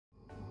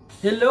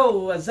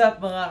Hello! What's up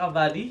mga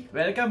kabady?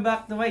 Welcome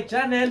back to my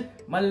channel!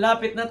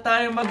 Malapit na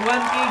tayo mag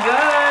 1K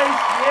guys!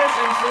 Yes,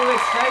 I'm so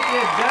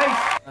excited guys!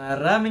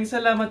 Maraming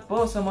salamat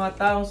po sa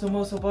mga taong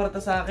sumusuporta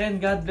sa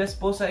akin. God bless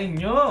po sa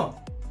inyo!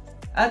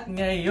 At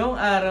ngayong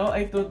araw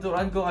ay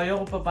tuturuan ko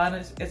kayo kung paano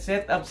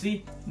set up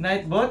si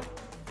Nightbot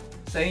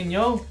sa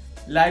inyong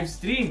live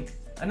stream.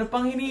 Ano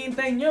pang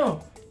hinihintay nyo?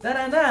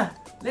 Tara na!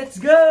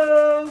 Let's go!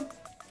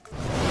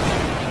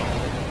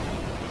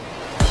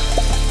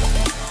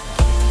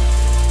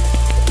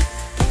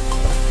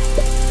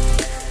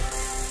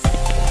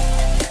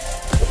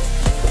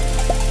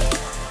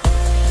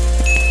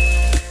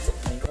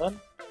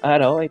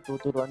 Araw ay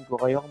tuturuan ko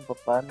kayo kung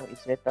paano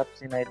i-set up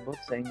si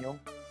Nightbot sa inyong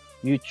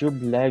YouTube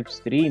live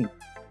stream.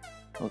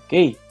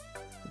 Okay,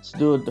 let's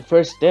do the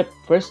first step.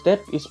 First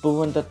step is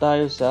pupunta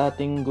tayo sa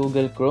ating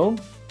Google Chrome.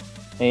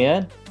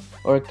 Ayan.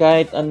 Or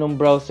kahit anong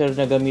browser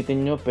na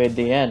gamitin nyo,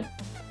 pwede yan.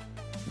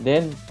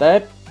 Then,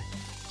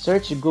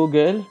 search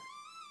Google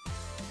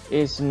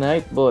is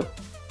Nightbot.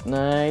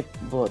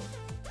 Nightbot.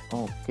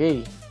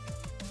 Okay.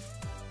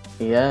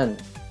 Ayan.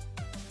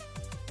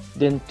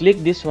 Then, click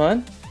this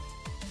one.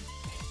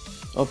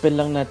 Open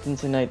lang natin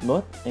si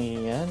Nightbot.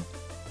 Ayan.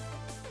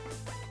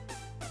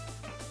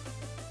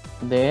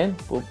 Then,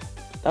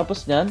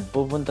 tapos nyan,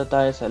 pupunta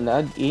tayo sa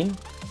login.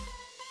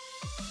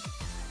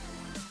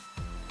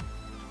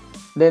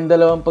 Then,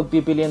 dalawang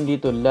pagpipilian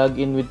dito.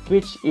 Login with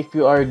Twitch if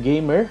you are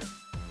gamer.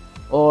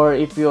 Or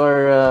if you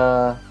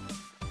are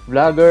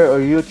vlogger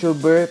or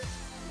YouTuber,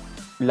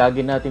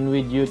 login natin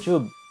with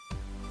YouTube.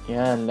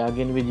 Ayan,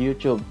 login with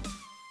YouTube.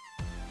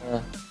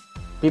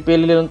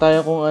 Pipili lang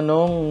tayo kung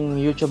anong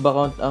YouTube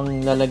account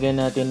ang lalagyan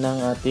natin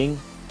ng ating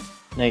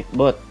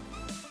Nightbot.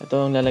 Ito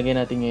ang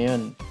lalagyan natin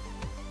ngayon.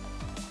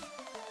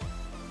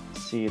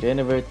 Si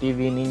Renever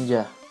TV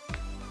Ninja.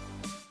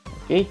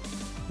 Okay.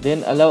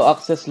 Then, allow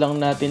access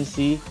lang natin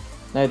si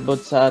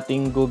Nightbot sa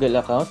ating Google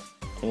account.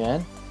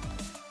 Ayan.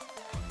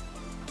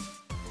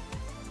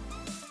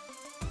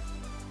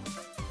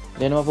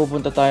 Then,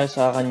 mapupunta tayo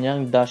sa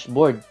kanyang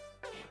dashboard.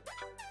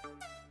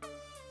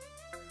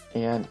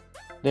 Ayan.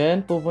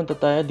 Then, pupunta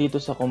tayo dito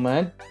sa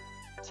command.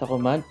 Sa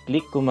command,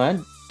 click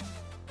command.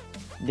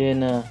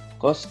 Then,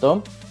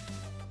 custom.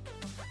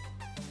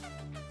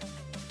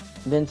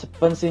 Then,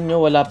 pansin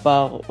nyo, wala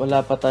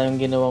pa tayong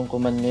ginawang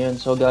command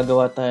ngayon. So,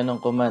 gagawa tayo ng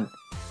command.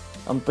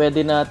 Ang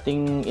pwede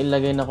nating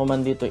ilagay na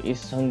command dito is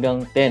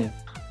hanggang 10.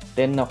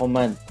 10 na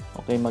command.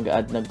 Okay,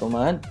 mag-add ng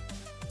command.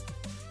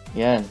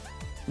 Yan.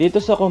 Dito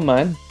sa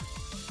command,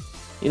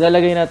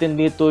 ilalagay natin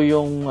dito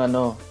yung,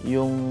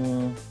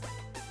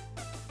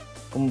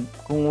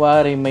 kung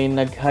wari may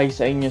nag-hi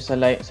sa inyo sa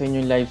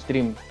inyong live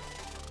stream.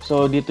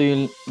 So dito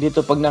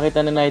pag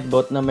nakita na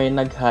Nightbot na may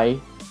nag-hi,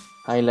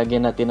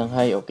 lagyan natin ng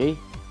hi, okay?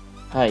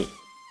 Hi.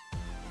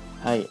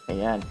 Hi,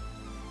 ayan.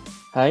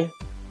 Hi.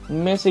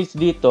 Message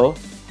dito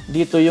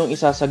yung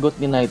isasagot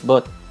ni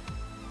Nightbot.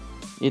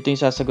 Ito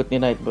yung isasagot ni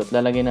Nightbot.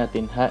 Lalagyan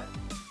natin hi.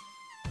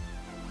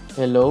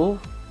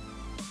 Hello.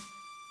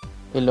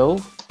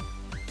 Hello.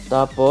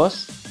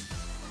 Tapos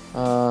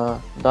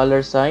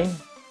 $sign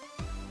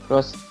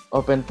cross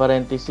open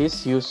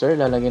parenthesis, user,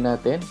 lalagyan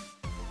natin.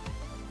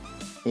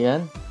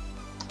 Ayan.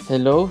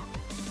 Hello,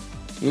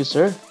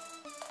 user.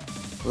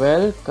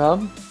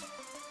 Welcome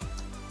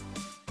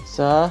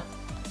sa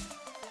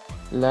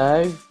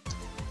live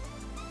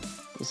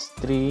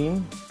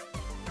stream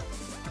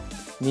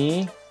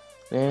ni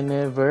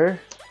Renever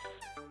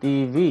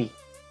TV.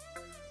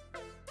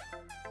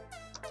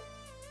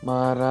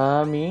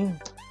 Maraming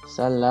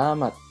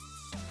salamat.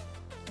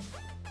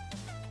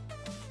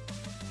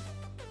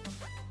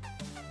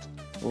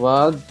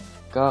 Huwag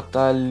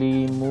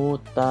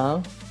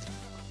kakalimutang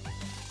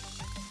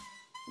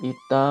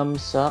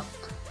itamsak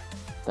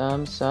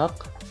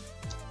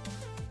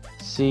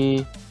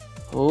si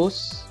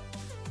host,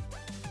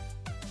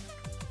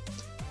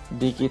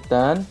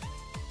 dikitan,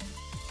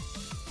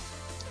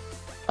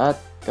 at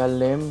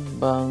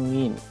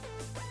kalembangin.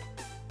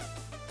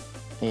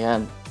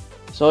 Ayan.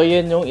 So,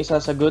 yan yung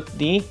isasagot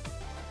ni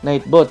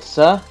Nightbot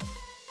sa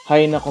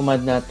hi na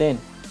command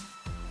natin.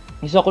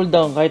 Isa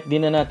cooldown kahit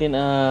di na natin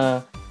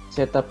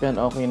setup yan,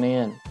 okay na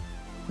yan.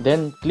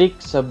 Then, click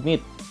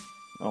submit.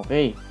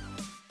 Okay.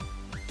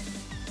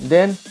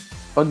 Then,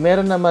 pag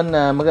meron naman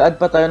na, mag-add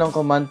pa tayo ng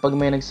command pag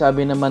may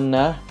nagsabi naman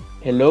na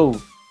hello.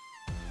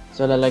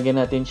 So, lalagyan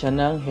natin siya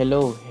ng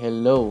hello.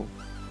 Hello.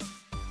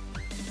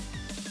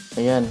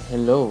 Ayan,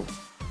 hello.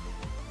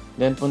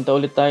 Then, punta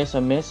ulit tayo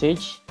sa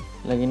message.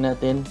 Lagyan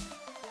natin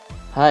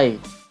hi.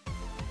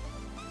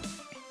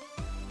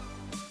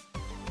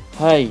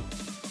 Hi.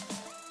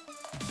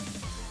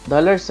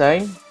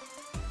 $sign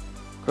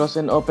cross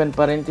and open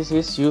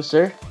parenthesis,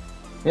 user.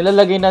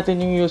 Nilalagay natin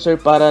yung user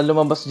para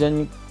lumabas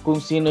dyan kung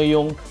sino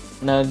yung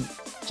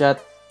nag-chat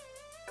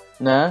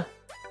na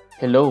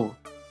hello.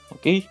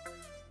 Okay?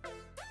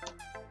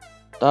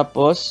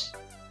 Tapos,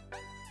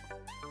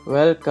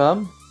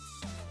 welcome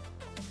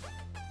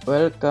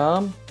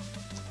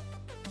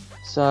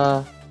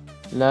sa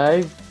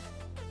live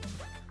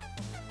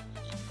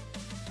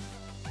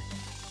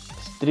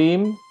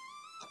stream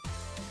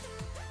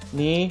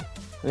ni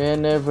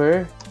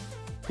Renever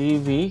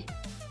TV.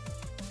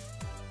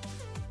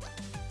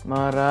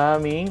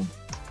 Maraming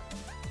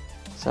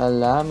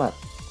salamat.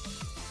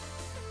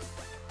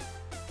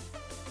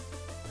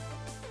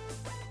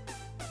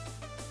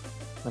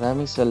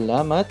 Maraming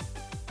salamat.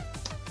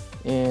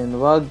 And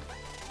wag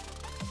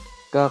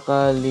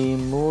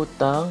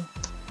kakalimutang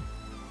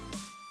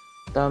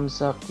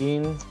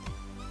tamsakin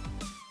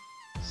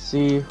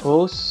si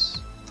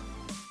host,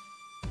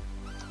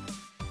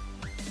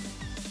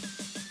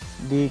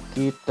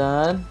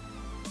 dikitan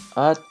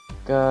at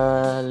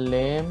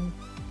kalembangin.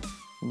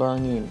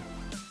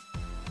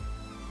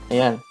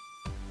 Ayan.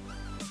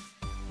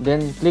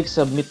 Then click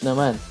submit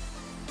naman.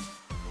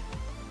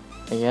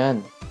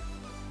 Ayan.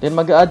 Then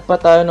mag-add pa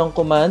tayo ng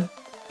command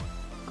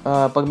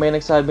pag may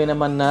nagsabi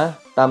naman na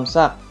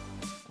tamsak.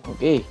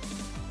 Okay.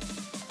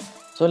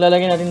 So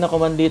lalagyan natin na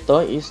command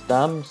dito is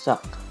tamsak.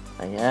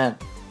 Ayan.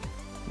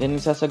 Then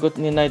sasagot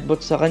ni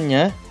Nightbot sa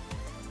kanya.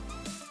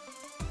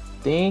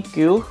 Thank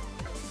you.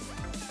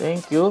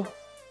 Thank you.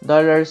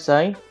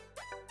 $sign.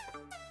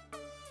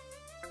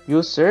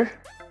 User.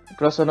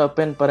 Close and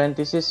open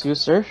parenthesis.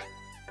 User.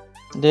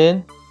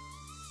 Then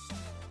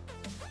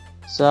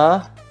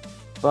sa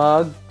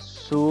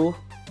pagsuporta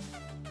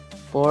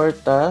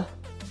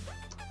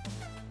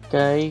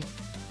kay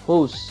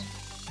host.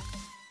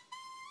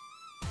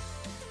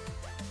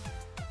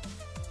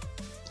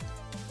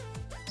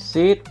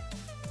 Sit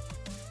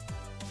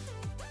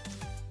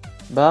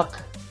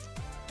back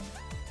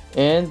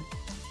and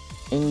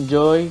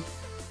enjoy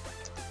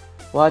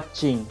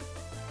watching.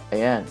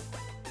 Ayan.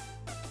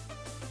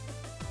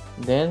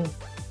 Then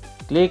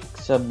click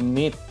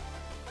submit.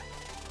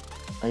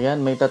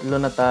 Ayan, may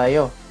tatlo na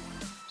tayo.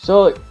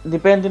 So,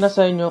 depende na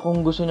sa inyo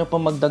kung gusto nyo pa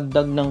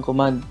magdagdag ng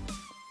command.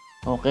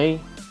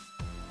 Okay?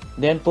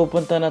 Then,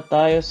 pupunta na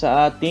tayo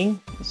sa ating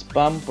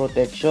spam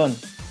protection.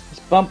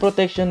 Spam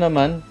protection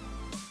naman,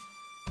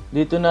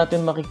 dito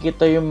natin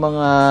makikita yung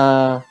mga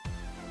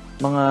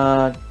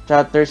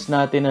chatters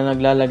natin na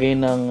naglalagay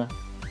ng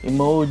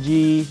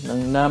emoji,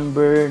 ng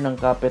number, ng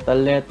capital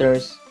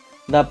letters.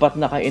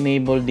 Dapat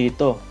naka-enable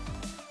dito.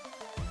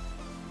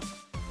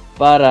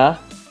 Para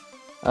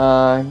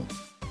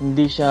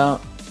hindi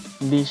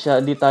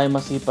tayo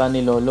masipa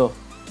ni Lolo.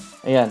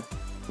 Ayan.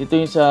 Dito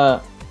yung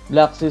sa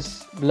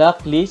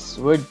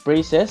blacklist word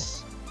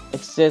phrases,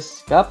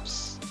 excess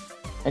caps,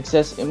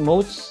 excess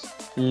emotes,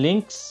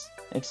 links,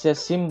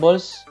 excess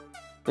symbols,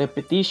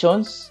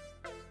 repetitions.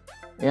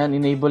 Ayan,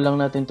 enable lang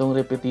natin tong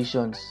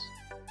repetitions.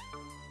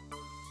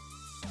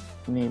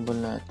 Enable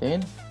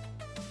natin.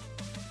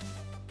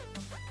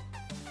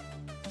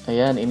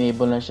 Ayan,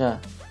 enable na siya.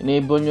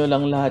 Enable nyo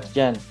lang lahat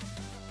yan.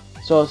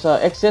 So,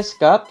 sa excess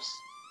caps,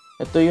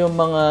 ito yung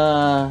mga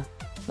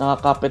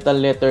naka-capital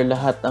letter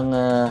lahat ang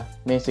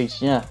message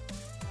niya.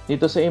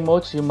 Dito sa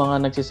emotes, yung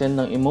mga nagsisend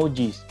ng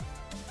emojis.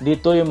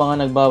 Dito yung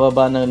mga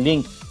nagbababa ng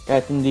link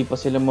kahit hindi pa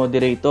sila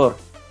moderator.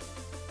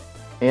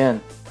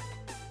 Ayan.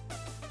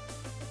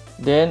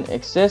 Then,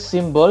 excess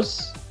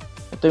symbols.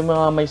 Ito yung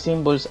mga may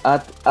symbols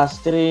at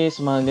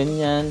asterisk, mga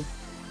ganyan.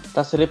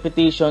 Tapos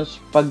repetitions,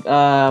 pag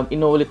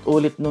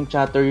inuulit-ulit nung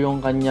chatter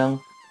yung kanyang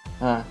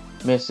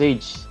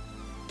message.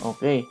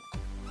 Okay.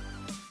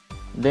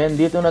 Then,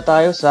 dito na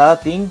tayo sa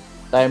ating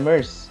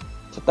timers.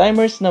 Sa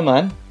timers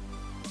naman,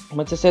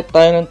 magsaset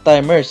tayo ng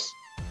timers.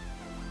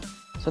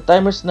 Sa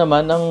timers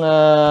naman, ang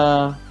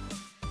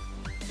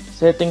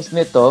settings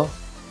nito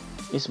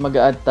is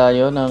mag-add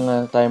tayo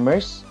ng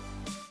timers.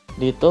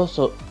 Dito,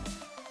 so,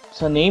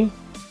 sa name,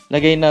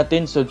 lagay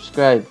natin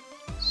subscribe.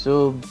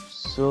 Subscribe.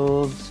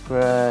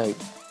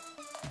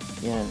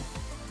 Yan.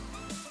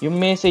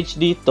 Yung message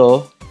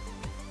dito,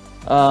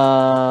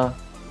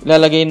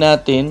 ilalagay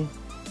natin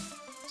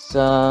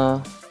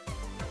sa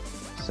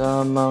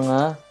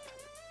mga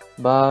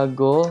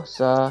bago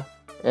sa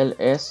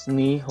LS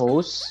ni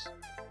host.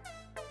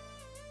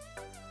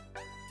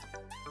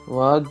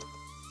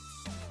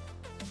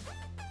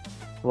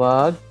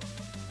 Wag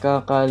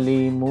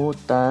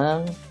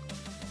kakalimutang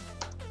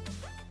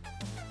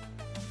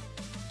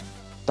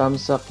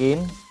tamsakin,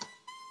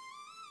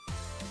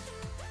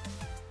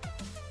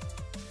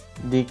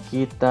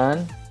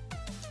 dikitan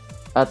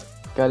at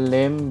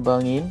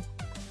kalembangin.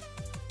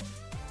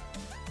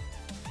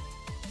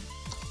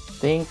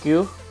 Thank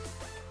you.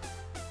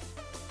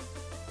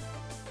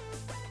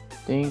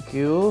 Thank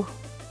you.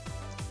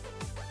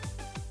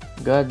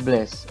 God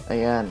bless.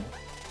 Ayan.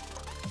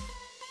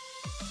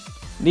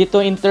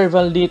 Dito,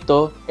 interval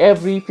dito,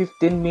 every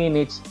 15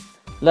 minutes,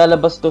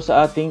 lalabas to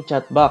sa ating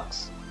chat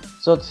box.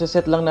 So,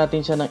 set lang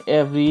natin siya ng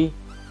every,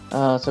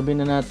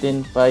 sabihin na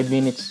natin, 5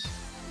 minutes.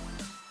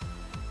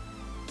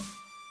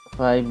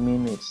 5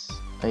 minutes.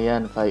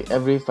 Ayan,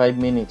 every 5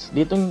 minutes.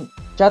 Ditong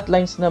chat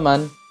lines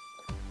naman,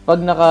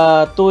 pag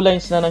naka 2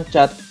 lines na ng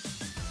chat,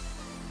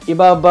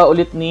 ibaba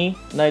ulit ni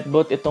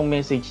Nightbot itong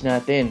message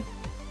natin.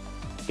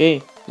 Okay,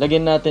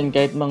 lagyan natin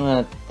kahit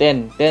mga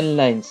 10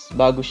 lines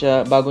bago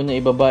niya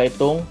ibaba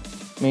itong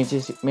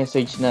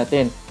message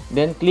natin.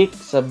 Then click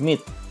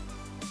submit.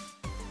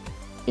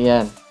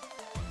 Ayan.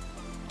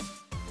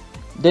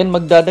 Then,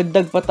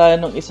 magdadagdag pa tayo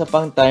ng isa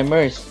pang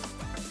timers.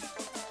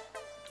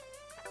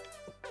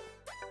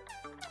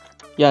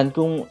 Yan,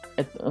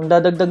 ang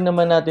dadagdag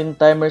naman natin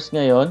timers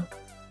ngayon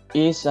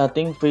is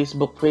ating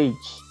Facebook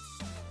page.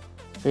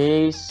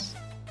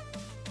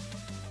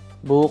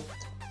 Facebook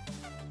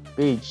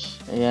page.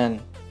 Ayan.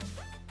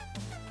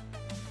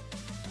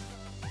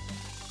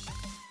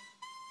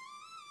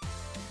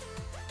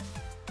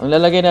 Ang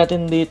lalagay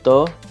natin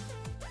dito,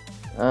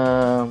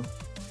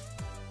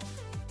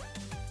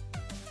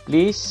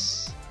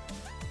 please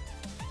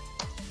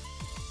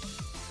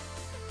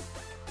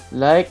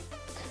like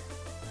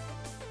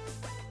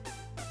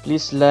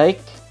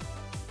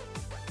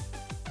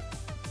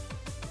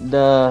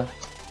the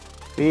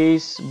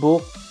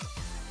Facebook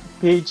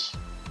page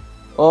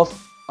of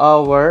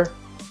our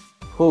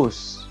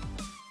host.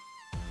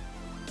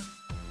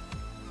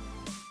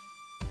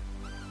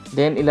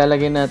 Then,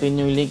 ilalagay natin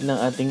yung link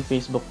ng ating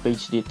Facebook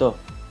page dito.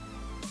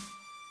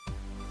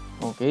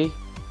 Okay?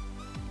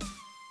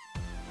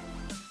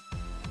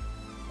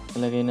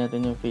 Ilagay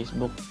natin yung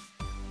Facebook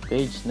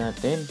page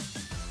natin.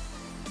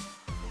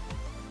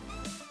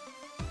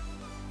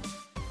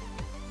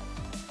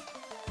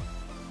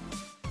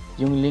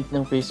 Yung link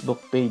ng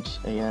Facebook page.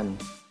 Ayan.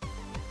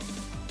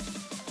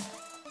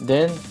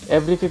 Then,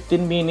 every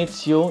 15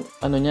 minutes yung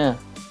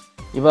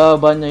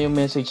ibababa niya yung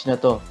message na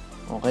to.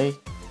 Okay?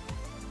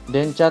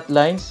 Then, chat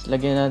lines,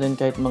 lagyan natin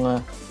kahit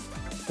mga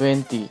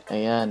 20.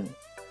 Ayan.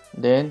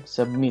 Then,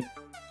 submit.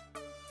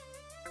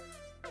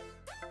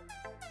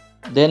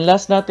 Then,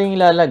 last natin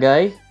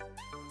ilalagay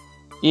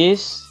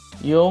is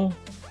yung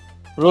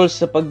rules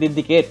sa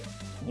pagdidikit.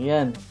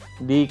 Ayan.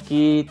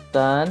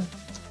 Dikitan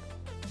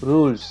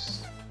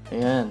rules.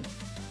 Ayan.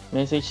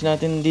 Message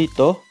natin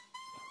dito.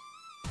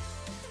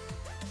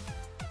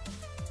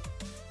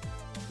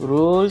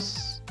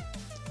 Rules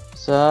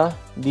sa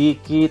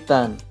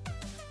dikitan.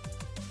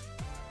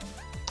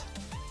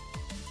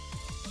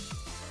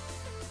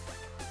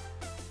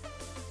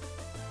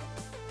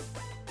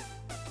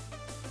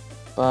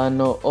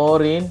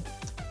 Panoorin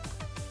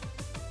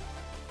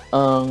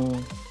ang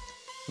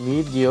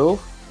video.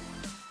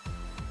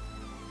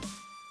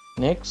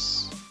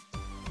 Next.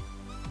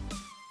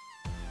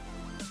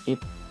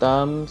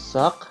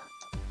 Itamsak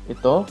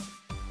ito.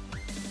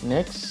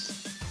 Next.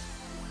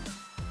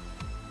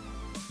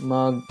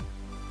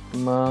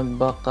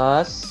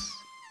 Magbakas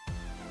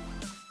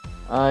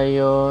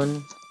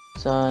ayon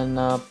sa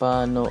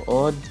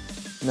napanood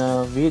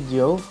na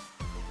video.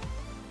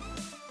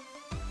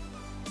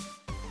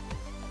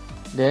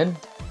 Then,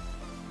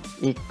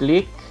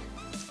 i-click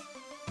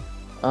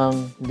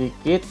ang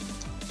dikit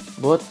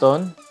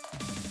button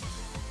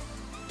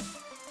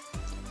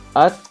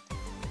at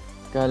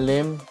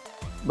bangin.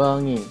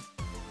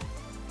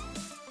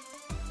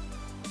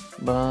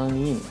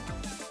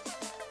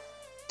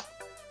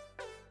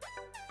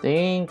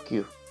 Thank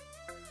you.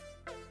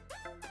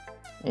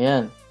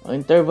 Ayan.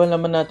 Ang interval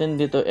naman natin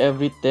dito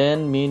every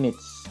 10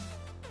 minutes.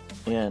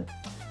 Ayan.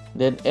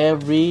 Then,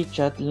 every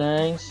chat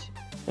lines,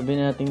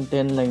 sabihin natin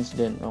 10 lines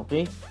din.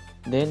 Okay?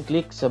 Then,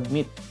 click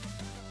submit.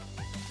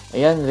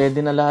 Ayan. Ready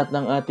na lahat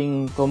ng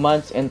ating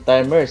commands and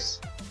timers.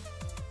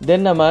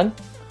 Then naman,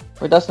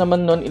 pagkatapos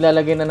naman nun,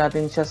 ilalagay na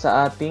natin siya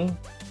sa ating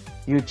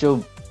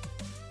YouTube.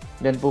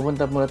 Then,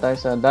 pupunta muna tayo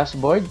sa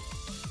dashboard.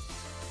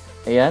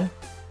 Ayan.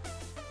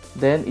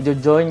 Then,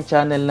 i-join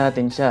channel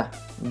natin siya.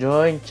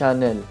 Join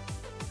channel.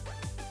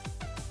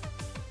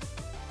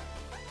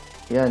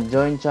 Ayan,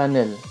 join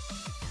channel.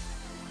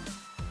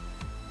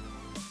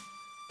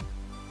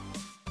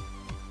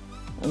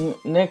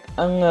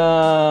 Ang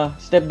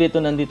step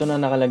dito, nandito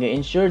na nakalagay.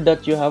 Ensure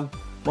that you have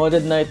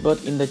modded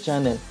Nightbot in the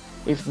channel.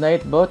 If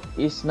Nightbot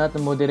is not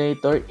a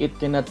moderator, it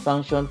cannot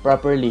function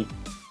properly.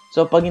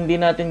 So, pag hindi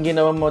natin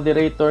ginawa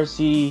moderator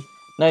si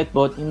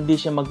Nightbot, hindi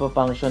siya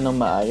magpa-function ng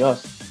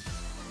maayos.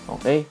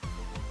 Okay?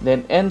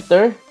 Then,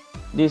 enter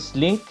this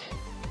link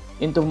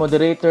into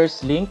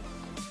moderators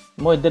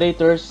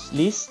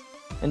list,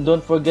 and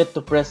don't forget to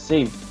press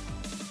save.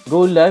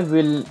 Go live.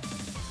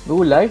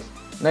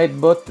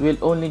 Nightbot will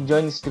only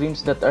join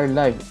streams that are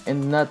live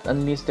and not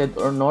unlisted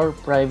or nor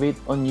private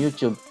on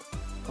YouTube.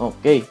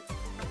 Okay.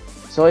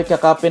 So,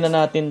 ikakopy na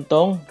natin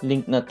tong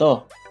link na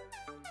to.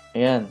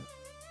 Ayan.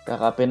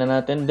 Kakopy na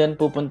natin. Then,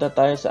 pupunta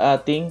tayo sa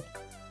ating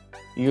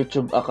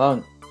YouTube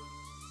account.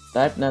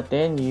 Type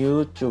natin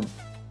YouTube.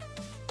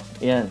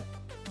 Ayan.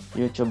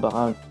 YouTube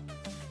account.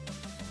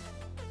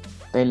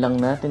 Tayo lang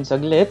natin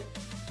saglit.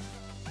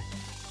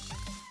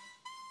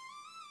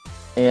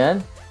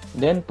 Ayan.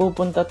 Then,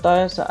 pupunta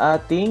tayo sa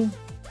ating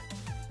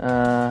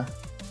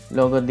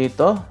logo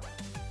dito.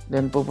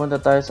 Then, pupunta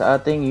tayo sa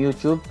ating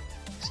YouTube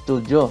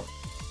Studio.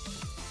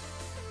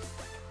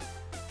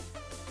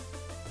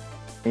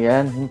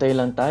 Ayan. Hintay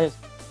lang tayo.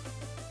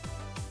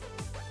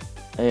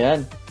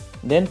 Ayan.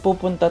 Then,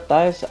 pupunta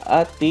tayo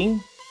sa ating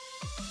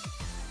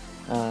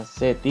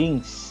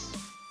settings.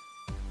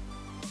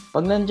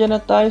 Pag nandyan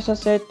na tayo sa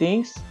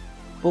settings,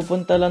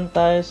 pupunta lang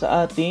tayo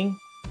sa ating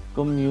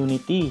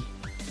community.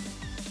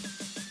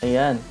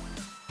 Ayan.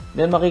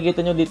 Then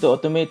makikita nyo dito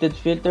automated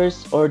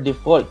filters or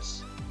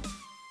defaults.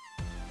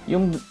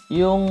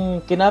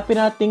 Yung kinapi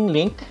nating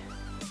link,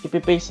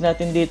 ipipaste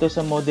natin dito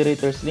sa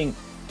moderators link.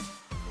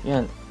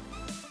 Yan.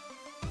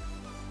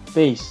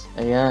 Paste.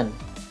 Ayan.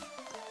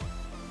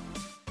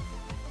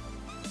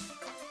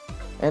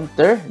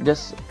 Enter.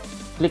 Just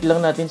click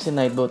lang natin si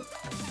Nightbot.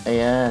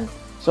 Ayan.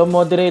 So,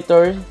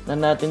 moderator na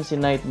natin si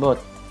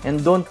Nightbot.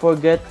 And don't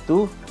forget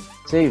to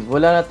save.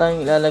 Wala na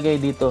tayong ilalagay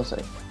dito sa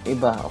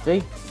iba. Okay?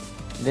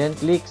 Then,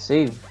 click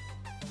save.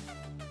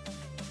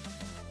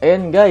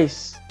 Ayan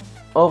guys.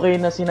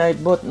 Okay na si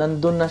Nightbot.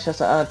 Nandun na siya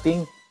sa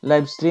ating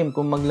live stream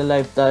kung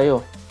magla-live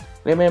tayo.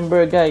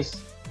 Remember guys,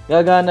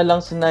 gagana lang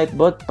si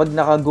Nightbot pag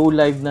naka-go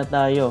live na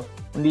tayo.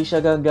 Hindi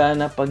siya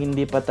gagana pag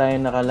hindi pa tayo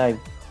naka-live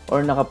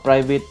or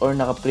naka-private or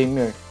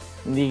naka-premiere.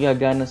 Hindi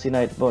gagana si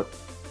Nightbot.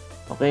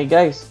 Okay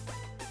guys.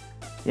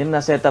 Yan,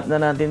 na-setup na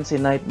natin si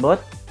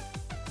Nightbot.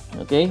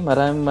 Okay,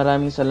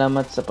 maraming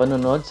salamat sa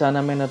panonood.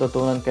 Sana may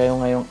natutunan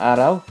kayo ngayong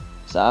araw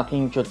sa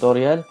aking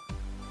tutorial.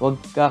 Huwag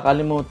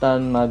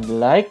kakalimutan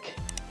mag-like,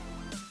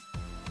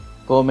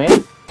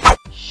 comment,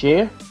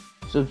 share,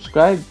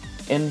 subscribe,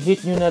 and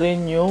hit nyo na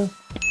rin yung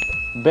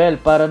bell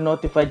para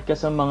notified ka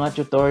sa mga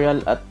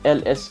tutorial at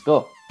LS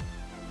ko.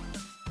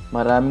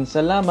 Maraming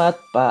salamat.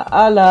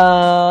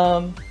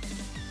 Paalam!